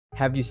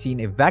Have you seen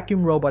a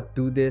vacuum robot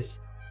do this?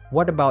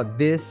 What about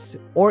this,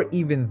 or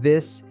even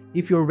this?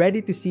 If you're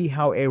ready to see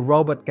how a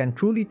robot can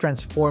truly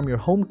transform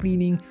your home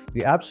cleaning,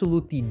 you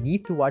absolutely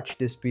need to watch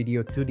this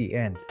video to the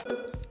end.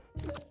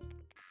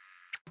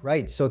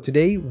 Right, so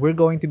today we're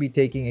going to be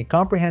taking a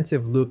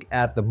comprehensive look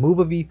at the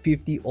MOVA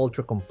V50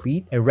 Ultra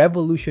Complete, a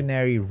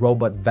revolutionary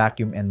robot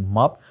vacuum and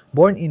mop.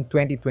 Born in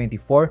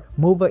 2024,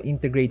 MOVA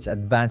integrates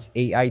advanced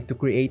AI to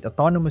create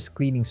autonomous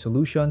cleaning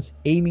solutions,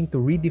 aiming to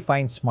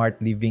redefine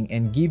smart living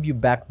and give you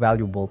back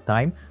valuable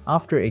time.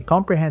 After a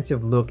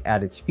comprehensive look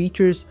at its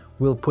features,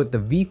 we'll put the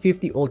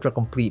V50 Ultra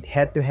Complete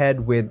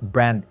head-to-head with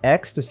brand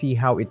X to see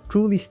how it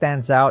truly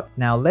stands out.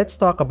 Now let's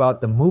talk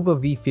about the MOVA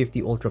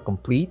V50 Ultra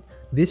Complete.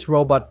 This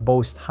robot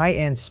boasts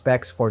high-end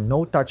specs for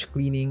no-touch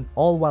cleaning,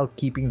 all while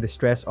keeping the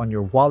stress on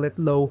your wallet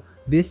low.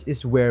 This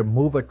is where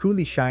MOVA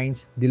truly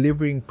shines,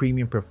 delivering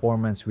premium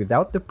performance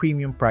without the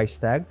premium price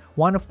tag.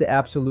 One of the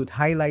absolute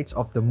highlights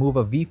of the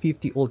MOVA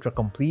V50 Ultra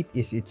Complete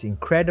is its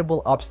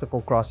incredible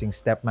obstacle crossing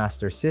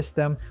StepMaster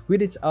system.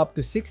 With its up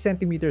to 6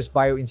 cm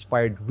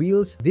bio-inspired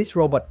wheels, this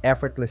robot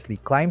effortlessly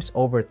climbs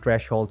over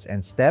thresholds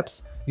and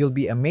steps. You'll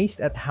be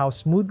amazed at how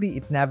smoothly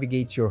it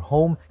navigates your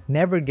home,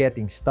 never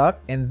getting stuck.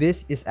 And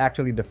this is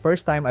actually the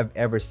first time I've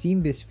ever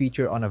seen this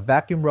feature on a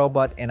vacuum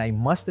robot, and I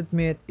must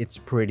admit, it's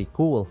pretty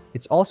cool.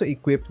 It's also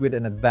equipped with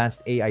an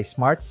advanced AI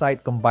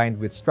SmartSight combined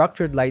with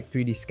structured light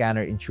 3D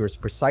scanner ensures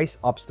precise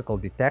obstacle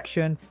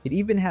detection. It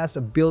even has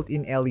a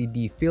built-in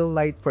LED fill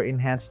light for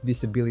enhanced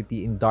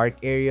visibility in dark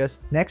areas.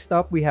 Next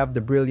up, we have the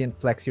brilliant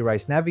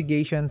FlexiRise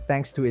navigation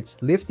thanks to its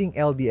lifting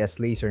LDS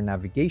laser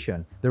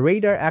navigation. The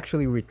radar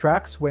actually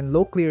retracts when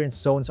low clearance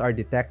zones are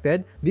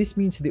detected. This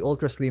means the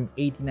ultra-slim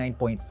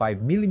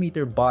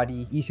 89.5mm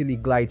body easily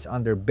glides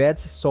under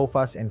beds,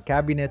 sofas, and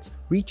cabinets,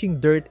 reaching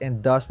dirt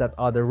and dust that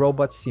other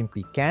robots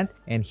simply can't.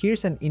 And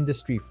here's an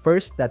industry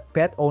first that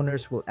pet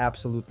owners will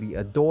absolutely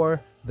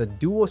adore: the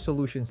Duo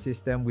solution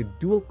system with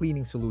dual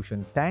cleaning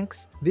solution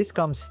tanks. This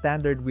comes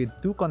standard with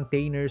 2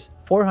 containers,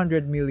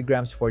 400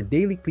 mg for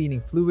daily cleaning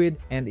fluid,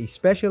 and a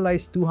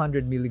specialized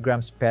 200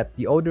 mg pet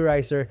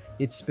deodorizer.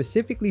 It's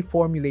specifically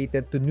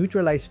formulated to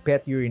neutralize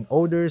pet urine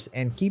odors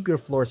and keep your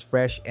floors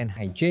fresh and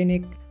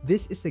hygienic.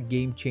 This is a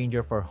game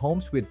changer for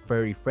homes with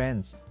furry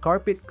friends.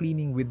 Carpet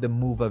cleaning with the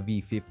MOVA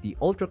V50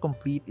 Ultra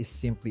Complete is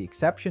simply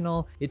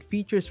exceptional. It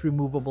features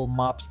removable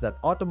mops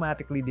that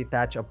automatically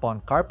detach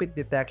upon carpet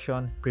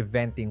detection,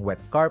 preventing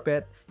wet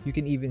carpet. You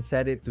can even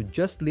set it to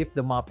just lift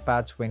the mop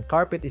pads when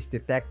carpet is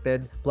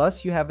detected.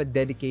 Plus, you have a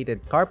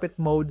dedicated carpet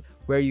mode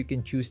where you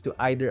can choose to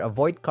either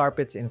avoid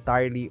carpets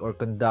entirely or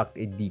conduct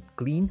a deep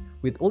clean.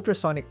 With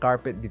ultrasonic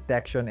carpet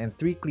detection and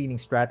 3 cleaning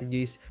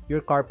strategies, your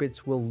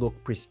carpets will look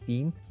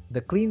pristine. The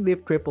Clean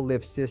Lift Triple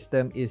Lift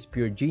system is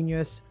pure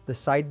genius. The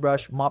side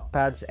brush, mop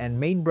pads, and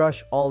main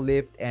brush all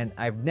lift, and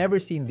I've never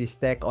seen this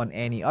tech on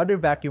any other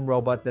vacuum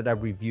robot that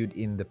I've reviewed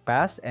in the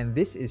past, and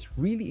this is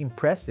really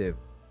impressive.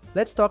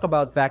 Let's talk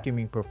about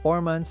vacuuming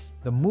performance.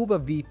 The MOVA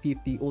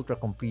V50 Ultra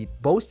Complete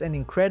boasts an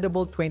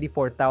incredible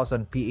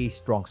 24,000 PA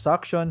strong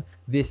suction.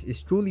 This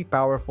is truly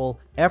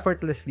powerful,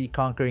 effortlessly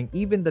conquering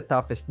even the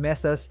toughest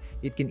messes.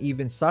 It can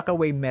even suck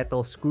away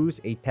metal screws,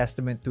 a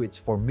testament to its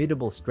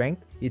formidable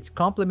strength. It's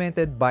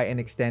complemented by an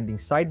extending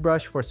side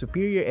brush for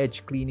superior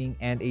edge cleaning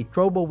and a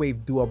Turbo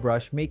Wave Duo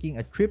brush, making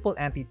a triple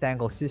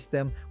anti-tangle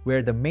system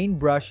where the main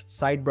brush,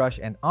 side brush,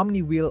 and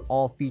Omni Wheel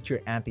all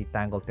feature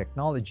anti-tangle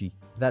technology.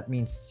 That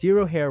means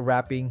zero hair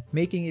wrapping,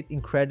 making it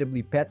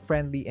incredibly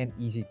pet-friendly and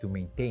easy to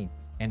maintain.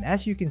 And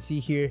as you can see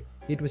here,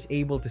 it was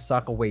able to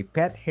suck away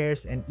pet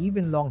hairs and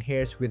even long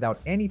hairs without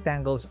any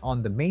tangles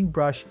on the main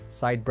brush,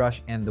 side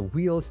brush, and the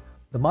wheels.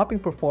 The mopping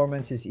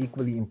performance is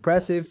equally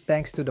impressive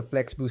thanks to the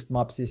FlexBoost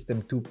Mop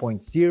System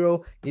 2.0.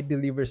 It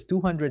delivers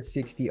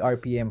 260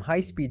 RPM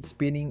high-speed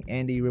spinning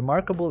and a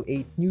remarkable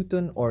 8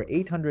 Newton or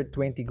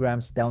 820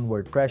 grams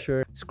downward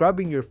pressure,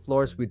 scrubbing your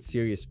floors with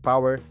serious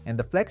power. And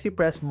the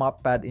FlexiPress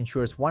mop pad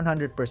ensures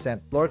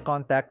 100% floor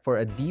contact for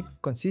a deep,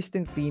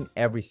 consistent clean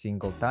every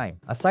single time.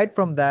 Aside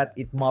from that,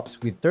 it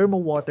mops with thermo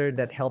water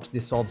that helps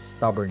dissolve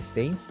stubborn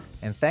stains.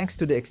 And thanks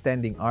to the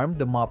extending arm,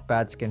 the mop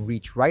pads can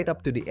reach right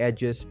up to the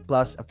edges,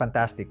 plus a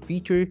fantastic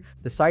feature,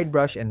 the side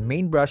brush and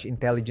main brush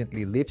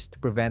intelligently lifts to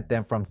prevent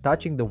them from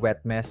touching the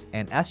wet mess,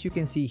 and as you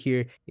can see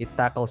here, it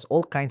tackles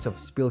all kinds of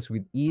spills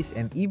with ease,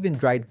 and even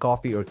dried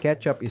coffee or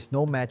ketchup is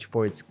no match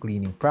for its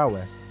cleaning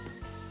prowess.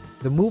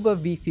 The MOVA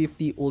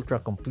V50 Ultra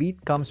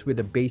Complete comes with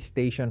a base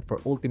station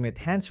for ultimate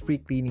hands-free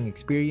cleaning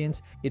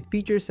experience. It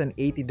features an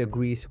 80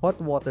 degrees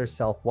hot water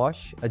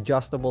self-wash,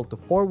 adjustable to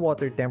 4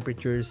 water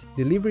temperatures,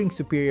 delivering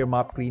superior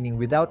mop cleaning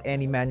without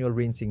any manual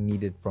rinsing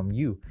needed from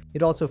you.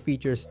 It also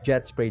features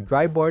jet spray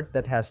dry board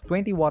that has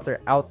 20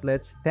 water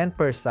outlets, 10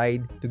 per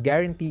side, to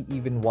guarantee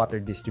even water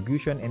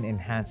distribution and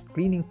enhanced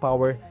cleaning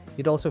power.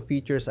 It also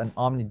features an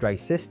omni-dry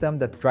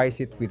system that dries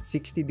it with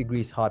 60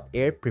 degrees hot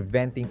air,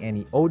 preventing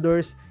any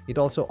odors. It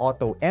also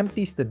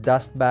auto-empties the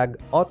dust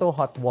bag, auto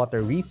hot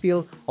water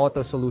refill,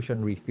 auto solution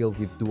refill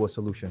with dual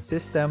solution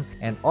system,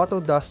 and auto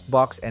dust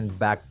box and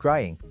back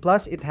drying.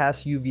 Plus, it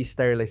has UV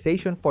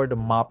sterilization for the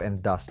mop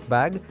and dust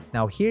bag.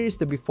 Now here is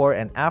the before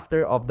and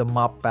after of the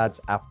mop pads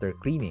after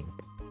cleaning.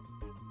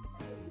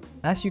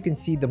 As you can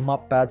see, the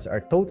mop pads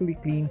are totally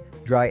clean,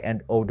 dry,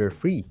 and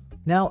odor-free.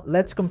 Now,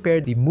 let's compare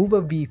the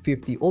MOVA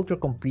V50 Ultra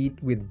Complete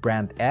with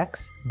Brand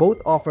X. Both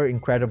offer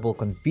incredible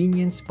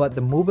convenience, but the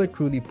MOVA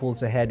truly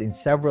pulls ahead in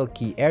several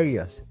key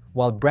areas.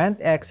 While Brand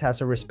X has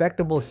a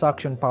respectable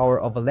suction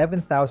power of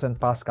 11,000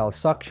 Pascal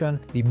suction,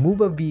 the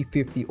MOVA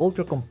V50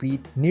 Ultra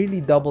Complete nearly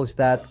doubles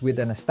that with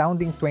an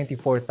astounding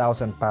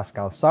 24,000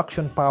 Pascal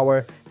suction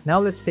power. Now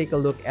let's take a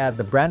look at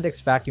the Brand X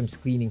vacuum's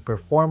cleaning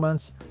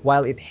performance.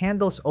 While it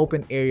handles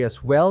open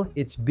areas well,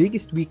 its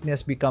biggest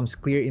weakness becomes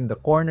clear in the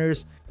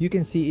corners. You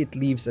can see it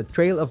leaves a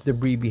trail of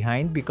debris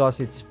behind because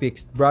its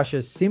fixed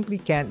brushes simply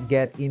can't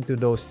get into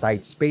those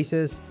tight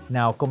spaces.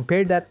 Now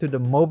compare that to the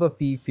MOVA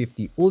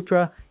V50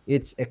 Ultra.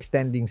 Its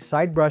extending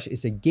side brush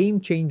is a game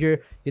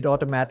changer. It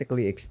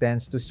automatically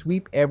extends to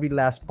sweep every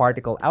last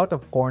particle out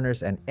of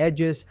corners and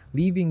edges,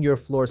 leaving your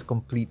floors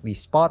completely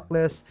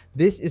spotless.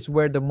 This is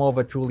where the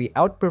MOVA truly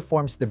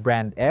outperforms the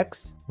Brand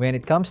X. When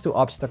it comes to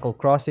obstacle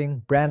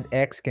crossing, Brand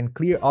X can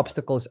clear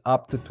obstacles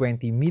up to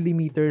 20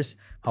 millimeters.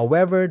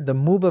 However, the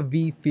MOVA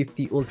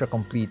V50 Ultra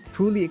Complete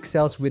truly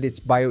excels with its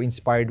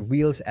bio-inspired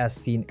wheels as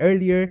seen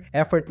earlier,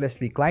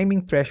 effortlessly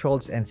climbing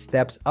thresholds and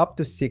steps up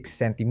to 6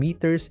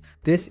 centimeters.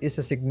 This is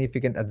a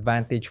significant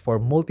advantage for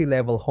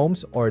multi-level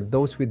homes or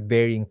those with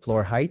varying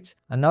floor heights.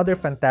 Another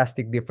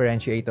fantastic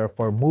differentiator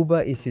for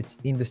MOVA is its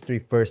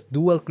industry-first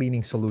dual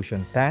cleaning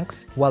solution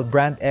tanks. While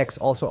Brand X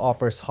also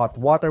offers hot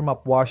water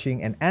mop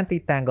washing and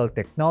anti-tangle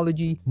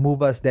technology,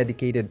 MOVA's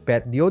dedicated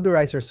pet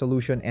deodorizer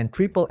solution and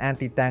triple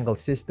anti-tangle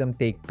system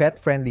take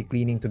pet-friendly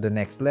cleaning to the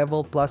next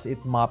level, plus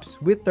it mops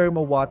with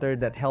thermo water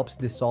that helps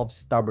dissolve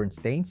stubborn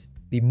stains.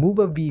 The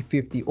MOVA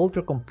V50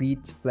 Ultra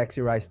Complete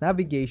Flexi-Rise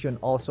navigation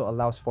also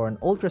allows for an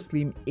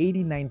ultra-slim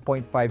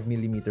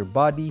 89.5mm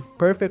body,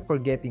 perfect for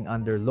getting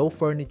under low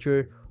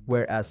furniture,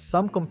 whereas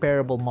some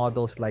comparable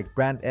models like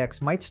Brand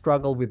X might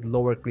struggle with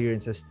lower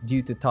clearances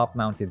due to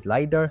top-mounted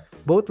LiDAR.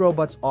 Both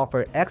robots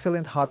offer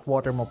excellent hot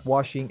water mop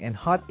washing and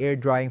hot air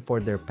drying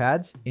for their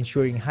pads,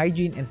 ensuring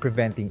hygiene and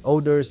preventing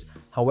odors.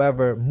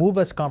 However,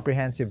 MOVA's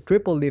comprehensive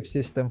triple lift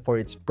system for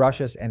its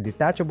brushes and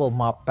detachable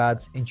mop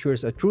pads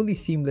ensures a truly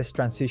seamless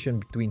transition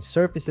between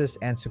surfaces,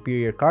 and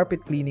superior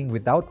carpet cleaning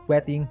without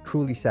wetting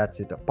truly sets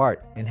it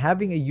apart. And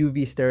having a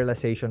UV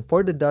sterilization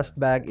for the dust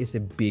bag is a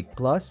big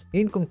plus.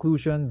 In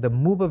conclusion, the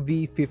MOVA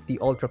V50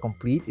 Ultra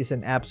Complete is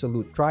an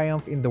absolute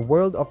triumph in the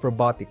world of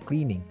robotic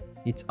cleaning.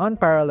 Its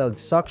unparalleled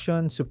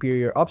suction,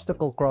 superior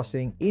obstacle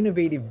crossing,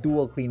 innovative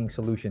dual cleaning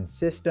solution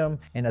system,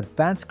 and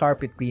advanced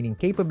carpet cleaning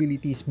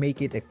capabilities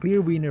make it a clear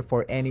winner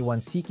for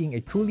anyone seeking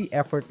a truly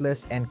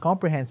effortless and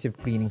comprehensive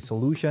cleaning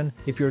solution.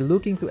 If you're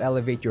looking to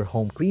elevate your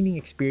home cleaning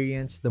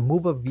experience, the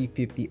MOVA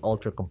V50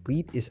 Ultra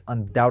Complete is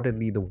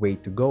undoubtedly the way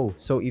to go.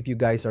 So if you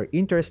guys are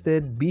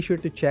interested, be sure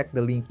to check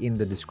the link in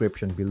the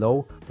description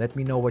below. Let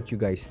me know what you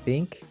guys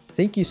think.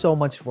 Thank you so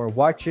much for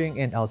watching,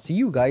 and I'll see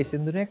you guys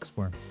in the next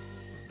one.